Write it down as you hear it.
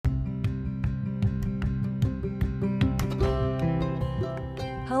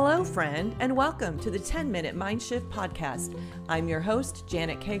Hello, friend, and welcome to the 10-Minute Mind Shift Podcast. I'm your host,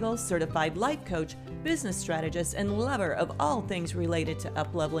 Janet Cagle, certified life coach, business strategist, and lover of all things related to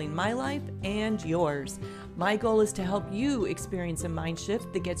up-leveling my life and yours. My goal is to help you experience a mind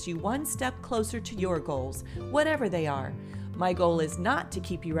shift that gets you one step closer to your goals, whatever they are. My goal is not to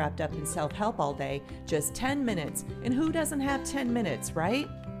keep you wrapped up in self-help all day, just 10 minutes. And who doesn't have 10 minutes, right?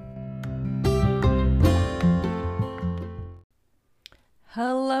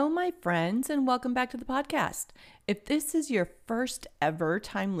 Hello, my friends, and welcome back to the podcast. If this is your first ever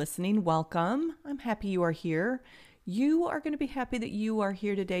time listening, welcome. I'm happy you are here. You are going to be happy that you are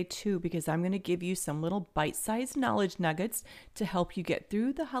here today too, because I'm going to give you some little bite-sized knowledge nuggets to help you get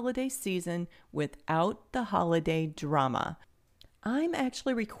through the holiday season without the holiday drama. I'm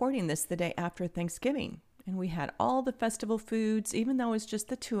actually recording this the day after Thanksgiving, and we had all the festival foods, even though it's just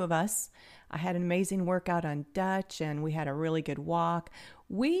the two of us. I had an amazing workout on Dutch, and we had a really good walk.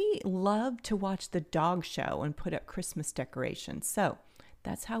 We love to watch the dog show and put up Christmas decorations. So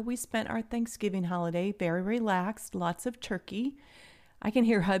that's how we spent our Thanksgiving holiday, very relaxed, lots of turkey. I can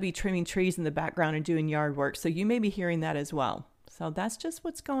hear hubby trimming trees in the background and doing yard work, so you may be hearing that as well. So that's just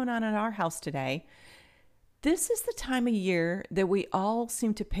what's going on at our house today. This is the time of year that we all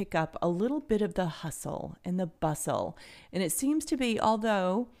seem to pick up a little bit of the hustle and the bustle. And it seems to be,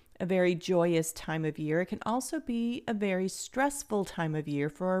 although a very joyous time of year, it can also be a very stressful time of year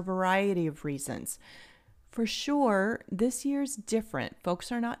for a variety of reasons. For sure, this year's different.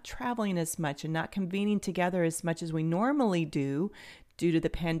 Folks are not traveling as much and not convening together as much as we normally do due to the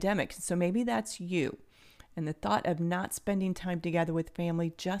pandemic. So maybe that's you. And the thought of not spending time together with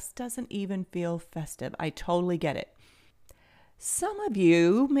family just doesn't even feel festive. I totally get it. Some of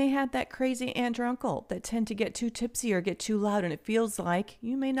you may have that crazy aunt or uncle that tend to get too tipsy or get too loud, and it feels like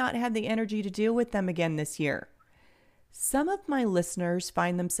you may not have the energy to deal with them again this year. Some of my listeners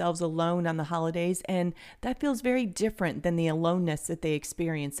find themselves alone on the holidays, and that feels very different than the aloneness that they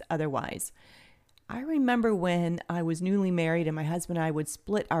experience otherwise. I remember when I was newly married and my husband and I would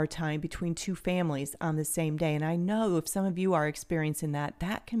split our time between two families on the same day. And I know if some of you are experiencing that,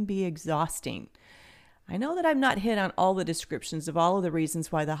 that can be exhausting. I know that I've not hit on all the descriptions of all of the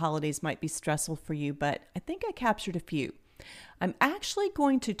reasons why the holidays might be stressful for you, but I think I captured a few. I'm actually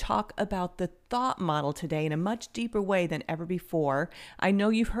going to talk about the thought model today in a much deeper way than ever before. I know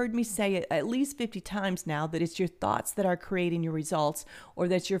you've heard me say it at least 50 times now that it's your thoughts that are creating your results, or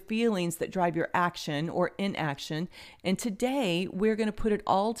that's your feelings that drive your action or inaction. And today we're going to put it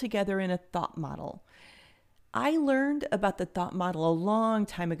all together in a thought model. I learned about the thought model a long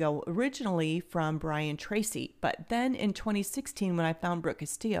time ago, originally from Brian Tracy, but then in 2016 when I found Brooke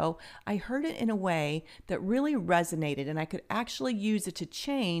Castillo, I heard it in a way that really resonated, and I could actually use it to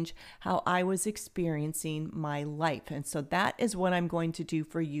change how I was experiencing my life. And so that is what I'm going to do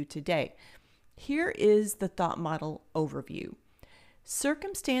for you today. Here is the thought model overview.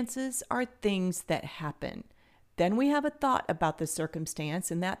 Circumstances are things that happen. Then we have a thought about the circumstance,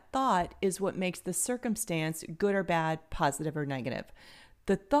 and that thought is what makes the circumstance good or bad, positive or negative.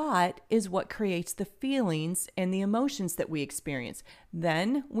 The thought is what creates the feelings and the emotions that we experience.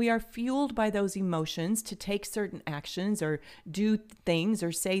 Then we are fueled by those emotions to take certain actions or do things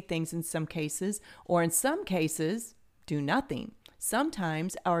or say things in some cases, or in some cases, do nothing.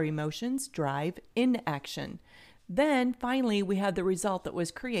 Sometimes our emotions drive into action. Then finally, we have the result that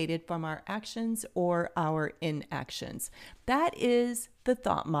was created from our actions or our inactions. That is the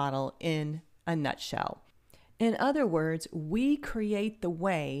thought model in a nutshell. In other words, we create the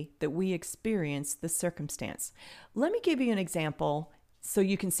way that we experience the circumstance. Let me give you an example so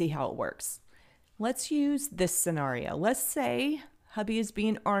you can see how it works. Let's use this scenario. Let's say hubby is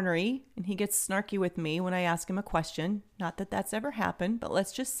being ornery and he gets snarky with me when I ask him a question. Not that that's ever happened, but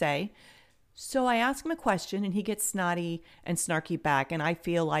let's just say. So I ask him a question and he gets snotty and snarky back, and I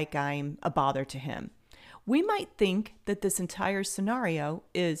feel like I'm a bother to him. We might think that this entire scenario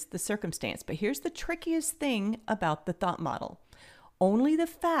is the circumstance, but here's the trickiest thing about the thought model. Only the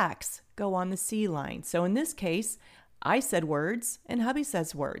facts go on the C line. So in this case, I said words and hubby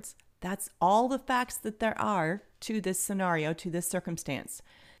says words. That's all the facts that there are to this scenario, to this circumstance.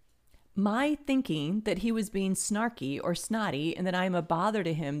 My thinking that he was being snarky or snotty and that I am a bother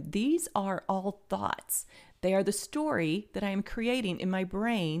to him, these are all thoughts. They are the story that I am creating in my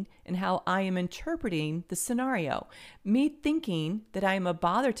brain and how I am interpreting the scenario. Me thinking that I am a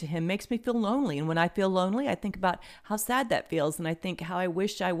bother to him makes me feel lonely. And when I feel lonely, I think about how sad that feels. And I think how I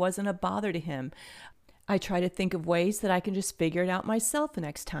wish I wasn't a bother to him. I try to think of ways that I can just figure it out myself the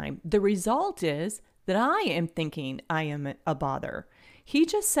next time. The result is that I am thinking I am a bother. He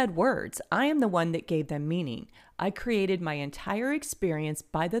just said words. I am the one that gave them meaning. I created my entire experience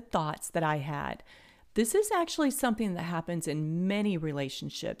by the thoughts that I had. This is actually something that happens in many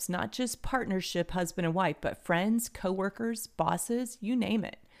relationships, not just partnership, husband and wife, but friends, coworkers, bosses, you name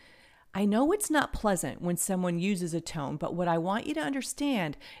it. I know it's not pleasant when someone uses a tone, but what I want you to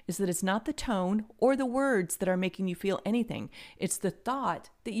understand is that it's not the tone or the words that are making you feel anything. It's the thought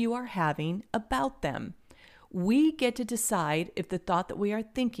that you are having about them. We get to decide if the thought that we are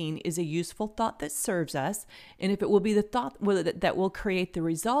thinking is a useful thought that serves us, and if it will be the thought that will create the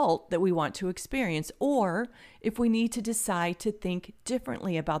result that we want to experience, or if we need to decide to think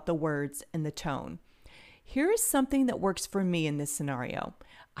differently about the words and the tone. Here is something that works for me in this scenario.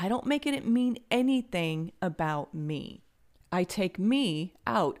 I don't make it mean anything about me. I take me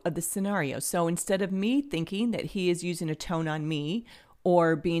out of the scenario. So instead of me thinking that he is using a tone on me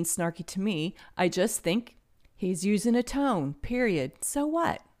or being snarky to me, I just think he's using a tone, period. So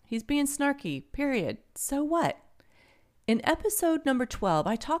what? He's being snarky, period. So what? In episode number 12,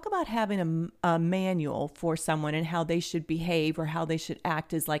 I talk about having a manual for someone and how they should behave or how they should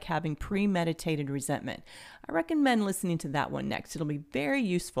act is like having premeditated resentment. I recommend listening to that one next. It'll be very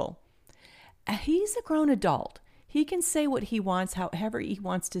useful. He's a grown adult. He can say what he wants, however he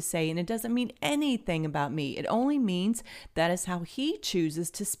wants to say, and it doesn't mean anything about me. It only means that is how he chooses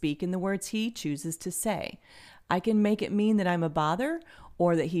to speak in the words he chooses to say. I can make it mean that I'm a bother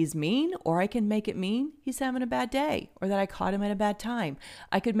or that he's mean, or I can make it mean he's having a bad day or that I caught him at a bad time.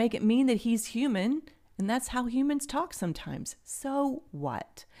 I could make it mean that he's human, and that's how humans talk sometimes. So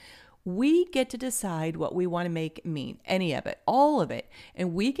what? We get to decide what we want to make it mean, any of it, all of it,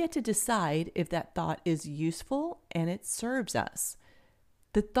 and we get to decide if that thought is useful and it serves us.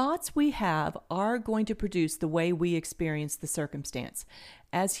 The thoughts we have are going to produce the way we experience the circumstance.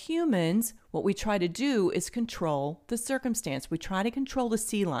 As humans, what we try to do is control the circumstance. We try to control the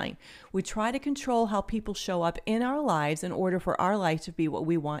sea line. We try to control how people show up in our lives in order for our life to be what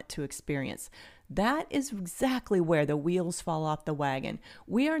we want to experience. That is exactly where the wheels fall off the wagon.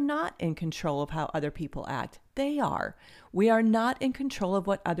 We are not in control of how other people act. They are. We are not in control of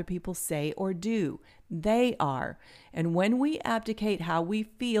what other people say or do. They are. And when we abdicate how we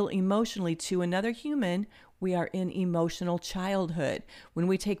feel emotionally to another human, we are in emotional childhood. When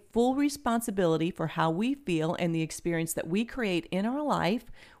we take full responsibility for how we feel and the experience that we create in our life,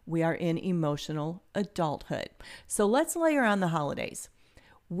 we are in emotional adulthood. So let's layer on the holidays.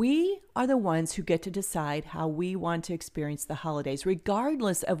 We are the ones who get to decide how we want to experience the holidays,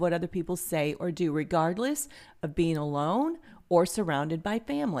 regardless of what other people say or do, regardless of being alone or surrounded by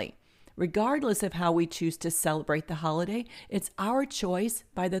family. Regardless of how we choose to celebrate the holiday, it's our choice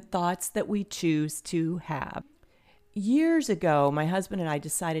by the thoughts that we choose to have. Years ago, my husband and I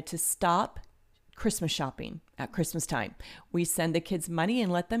decided to stop Christmas shopping at Christmas time. We send the kids money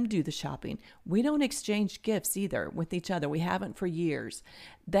and let them do the shopping. We don't exchange gifts either with each other. We haven't for years.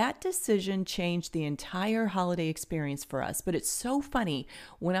 That decision changed the entire holiday experience for us. But it's so funny.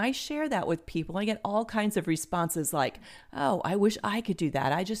 When I share that with people, I get all kinds of responses like, oh, I wish I could do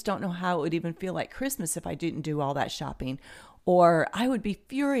that. I just don't know how it would even feel like Christmas if I didn't do all that shopping. Or I would be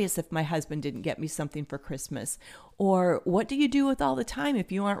furious if my husband didn't get me something for Christmas. Or what do you do with all the time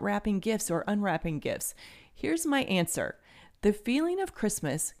if you aren't wrapping gifts or unwrapping gifts? Here's my answer. The feeling of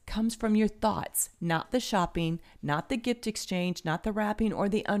Christmas comes from your thoughts, not the shopping, not the gift exchange, not the wrapping or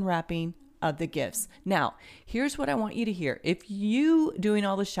the unwrapping of the gifts. Now, here's what I want you to hear. If you doing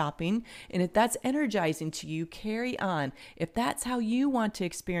all the shopping and if that's energizing to you, carry on. If that's how you want to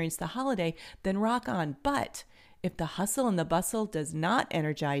experience the holiday, then rock on. But if the hustle and the bustle does not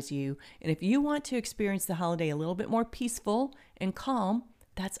energize you, and if you want to experience the holiday a little bit more peaceful and calm,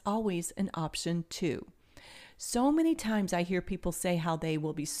 that's always an option too. So many times I hear people say how they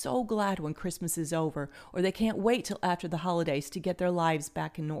will be so glad when Christmas is over, or they can't wait till after the holidays to get their lives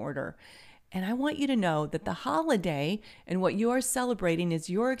back in order. And I want you to know that the holiday and what you are celebrating is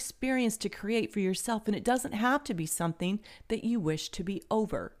your experience to create for yourself, and it doesn't have to be something that you wish to be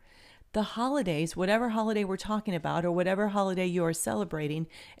over. The holidays, whatever holiday we're talking about or whatever holiday you are celebrating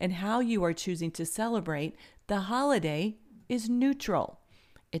and how you are choosing to celebrate, the holiday is neutral.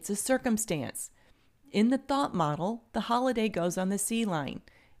 It's a circumstance. In the thought model, the holiday goes on the sea line.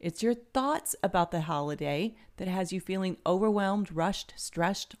 It's your thoughts about the holiday that has you feeling overwhelmed, rushed,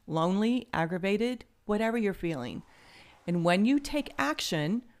 stressed, lonely, aggravated, whatever you're feeling. And when you take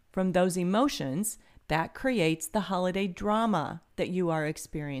action from those emotions, that creates the holiday drama that you are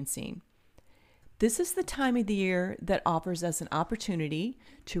experiencing. This is the time of the year that offers us an opportunity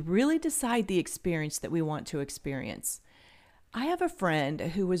to really decide the experience that we want to experience. I have a friend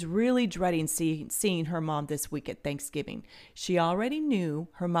who was really dreading seeing her mom this week at Thanksgiving. She already knew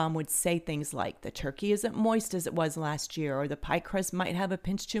her mom would say things like, the turkey isn't moist as it was last year, or the pie crust might have a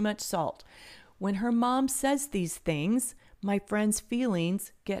pinch too much salt. When her mom says these things, my friend's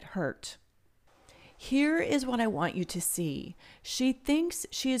feelings get hurt. Here is what I want you to see. She thinks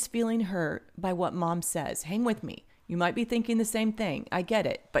she is feeling hurt by what mom says. Hang with me. You might be thinking the same thing. I get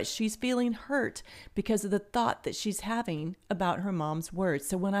it. But she's feeling hurt because of the thought that she's having about her mom's words.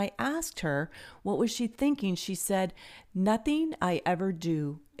 So when I asked her what was she thinking, she said, nothing I ever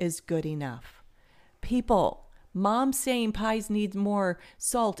do is good enough. People, mom saying pies need more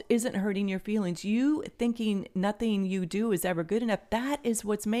salt isn't hurting your feelings. You thinking nothing you do is ever good enough, that is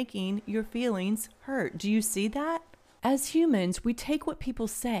what's making your feelings hurt. Do you see that? As humans, we take what people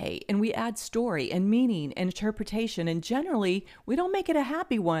say and we add story and meaning and interpretation, and generally, we don't make it a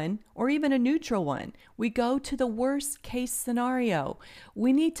happy one or even a neutral one. We go to the worst case scenario.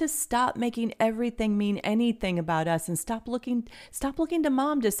 We need to stop making everything mean anything about us and stop looking to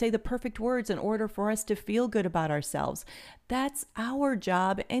mom to say the perfect words in order for us to feel good about ourselves. That's our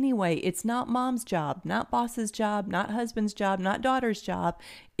job anyway. It's not mom's job, not boss's job, not husband's job, not daughter's job.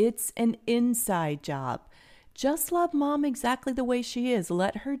 It's an inside job. Just love mom exactly the way she is.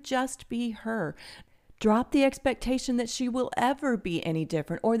 Let her just be her. Drop the expectation that she will ever be any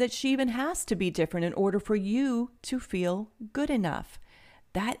different or that she even has to be different in order for you to feel good enough.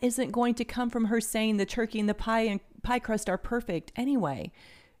 That isn't going to come from her saying the turkey and the pie crust are perfect anyway.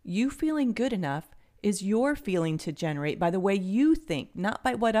 You feeling good enough is your feeling to generate by the way you think, not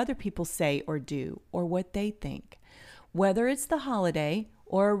by what other people say or do or what they think. Whether it's the holiday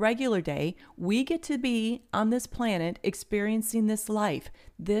or a regular day, we get to be on this planet experiencing this life.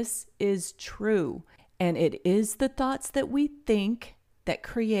 This is true. And it is the thoughts that we think that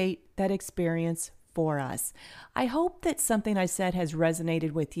create that experience for us. I hope that something I said has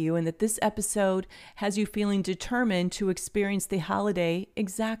resonated with you and that this episode has you feeling determined to experience the holiday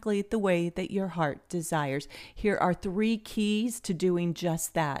exactly the way that your heart desires. Here are 3 keys to doing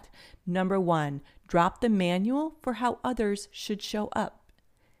just that. Number 1, drop the manual for how others should show up.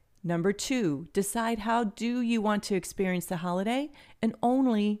 Number 2, decide how do you want to experience the holiday and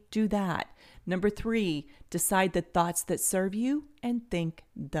only do that. Number 3, decide the thoughts that serve you and think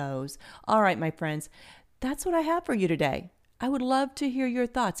those. All right, my friends, that's what I have for you today. I would love to hear your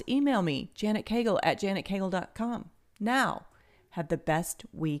thoughts. Email me, janetcagle@janetcagle.com. Now, have the best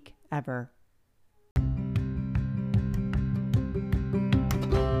week ever.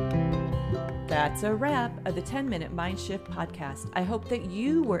 That's a wrap of the 10-Minute Mind Shift podcast. I hope that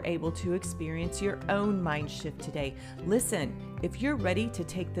you were able to experience your own mind shift today. Listen, if you're ready to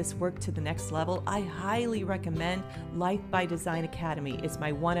take this work to the next level, I highly recommend Life by Design Academy. It's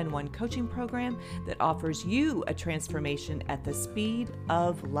my one-on-one coaching program that offers you a transformation at the speed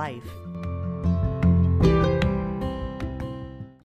of life.